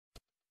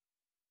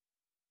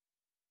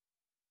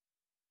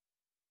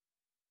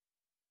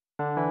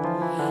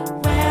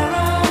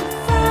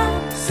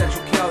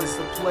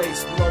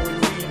place, blowing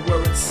weed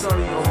where it's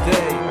sunny all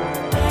day.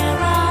 Where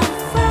I'm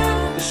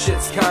from, The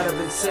shit's kind of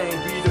insane,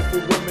 beautiful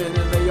women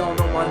and they all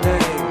know my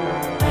name.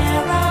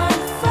 where I'm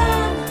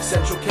from,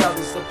 Central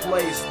Cali's the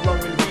place,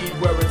 blowing weed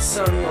where it's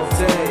sunny all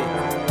day.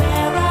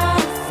 where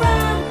I'm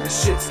from. The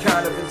shit's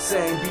kind of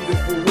insane,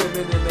 beautiful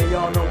women and they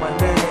all know my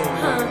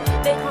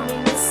name. They call me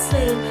Miss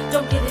Slim,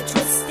 don't get it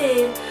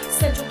twisted.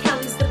 Central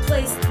Cali's the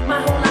place, my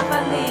whole life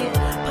I live.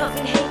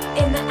 Puffing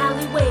hate in the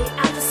alleyway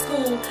after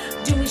school,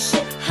 doing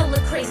shit hella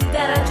crazy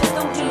that I just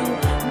don't do.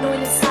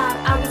 Knowing inside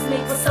I was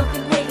made for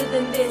something greater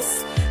than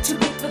this. Too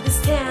big for this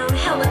town,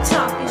 hella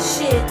talking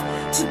shit.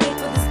 Too big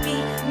for this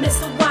beat,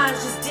 Mr. Whyze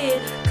just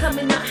did.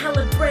 Coming out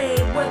hella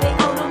brave, where they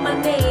all know my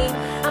name.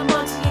 I'm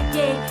onto your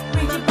game,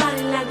 read your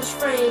body language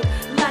frame.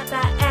 Like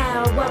that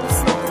owl while we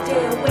smoke the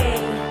day away.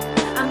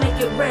 I make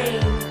it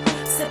rain.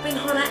 Sipping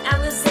on an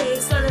Alizé,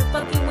 started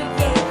fucking with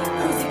Ye.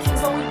 Cruising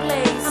Kings while we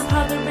blaze. I'm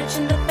probably rich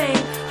in the fame.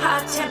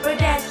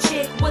 Hot-tempered ass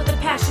chick with a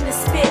passionate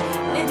spit.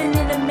 Living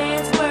in a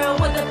man's world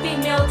with a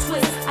female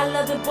twist. I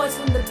love the boys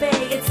from the Bay.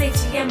 It's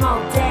H.E.M. all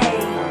day.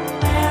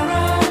 Where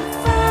I'm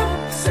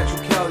from,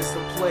 Central Cali's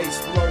the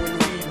place, blowing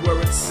weed where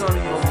it's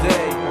sunny all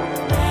day.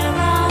 where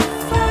I'm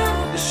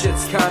from, The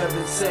shit's kind of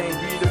insane,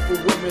 beautiful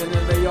women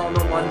and they all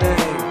know my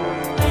name.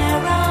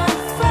 where I'm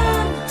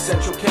from,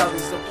 Central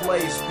Cali's the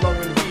place,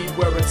 blowing weed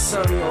where it's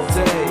sunny all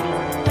day.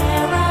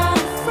 where I'm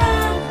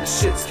from. The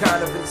shit's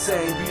kind of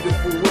insane,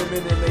 beautiful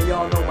women and they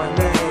all know my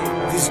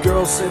name. These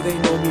girls say they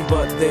know me,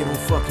 but they don't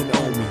fucking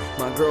own me.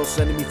 My girl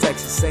sending me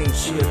texts saying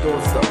she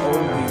adores the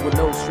old me. We're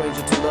no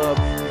stranger to love,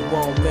 you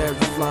won't marry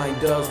flying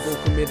doves. Full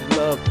committed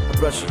love, I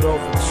brush it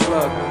off with a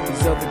shrug.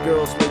 These other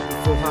girls make me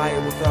feel higher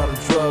without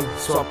a drug,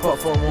 so I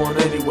puff on one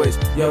anyways.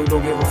 Young,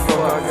 don't give a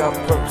fuck, I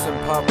got perks and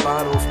pop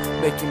bottles,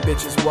 making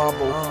bitches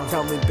wobble.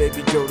 Tell me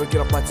baby girl to get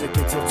off my dick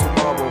until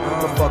tomorrow.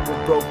 I fuck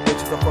with broke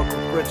bitches, I fuck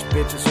with rich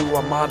bitches who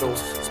are models.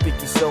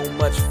 Speaking so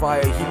much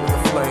fire, heat with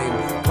a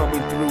flame.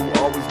 Coming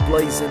through, always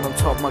blazing on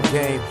top of my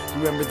game.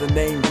 Remember the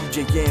name,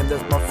 DJ Yam,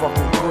 that's my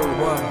fucking crew.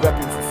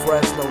 Rapping for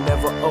Fresno,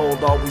 never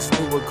old, always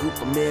knew a group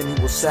of men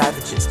who were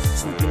savages.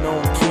 Sleeping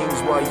on kings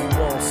while you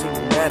on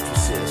single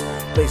mattresses.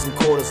 Blazing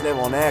quarters, never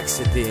on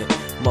accident,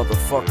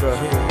 motherfucker.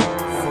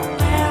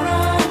 Where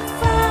I'm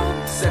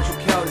from, Central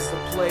Cali's the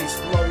place,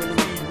 blowing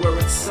weed where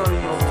it's sunny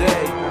all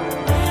day.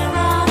 where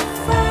I'm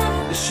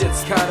from, The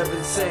shit's kind of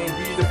insane,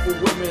 beautiful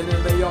women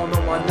and they all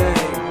know my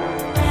name.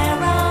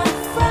 where I'm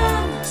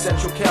from,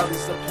 Central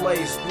Cali's the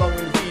place,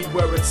 blowing weed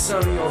where it's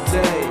sunny all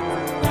day.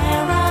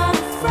 where I'm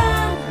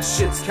from. The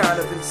shit's kind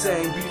of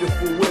insane,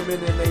 beautiful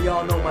women and they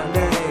all know my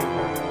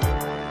name.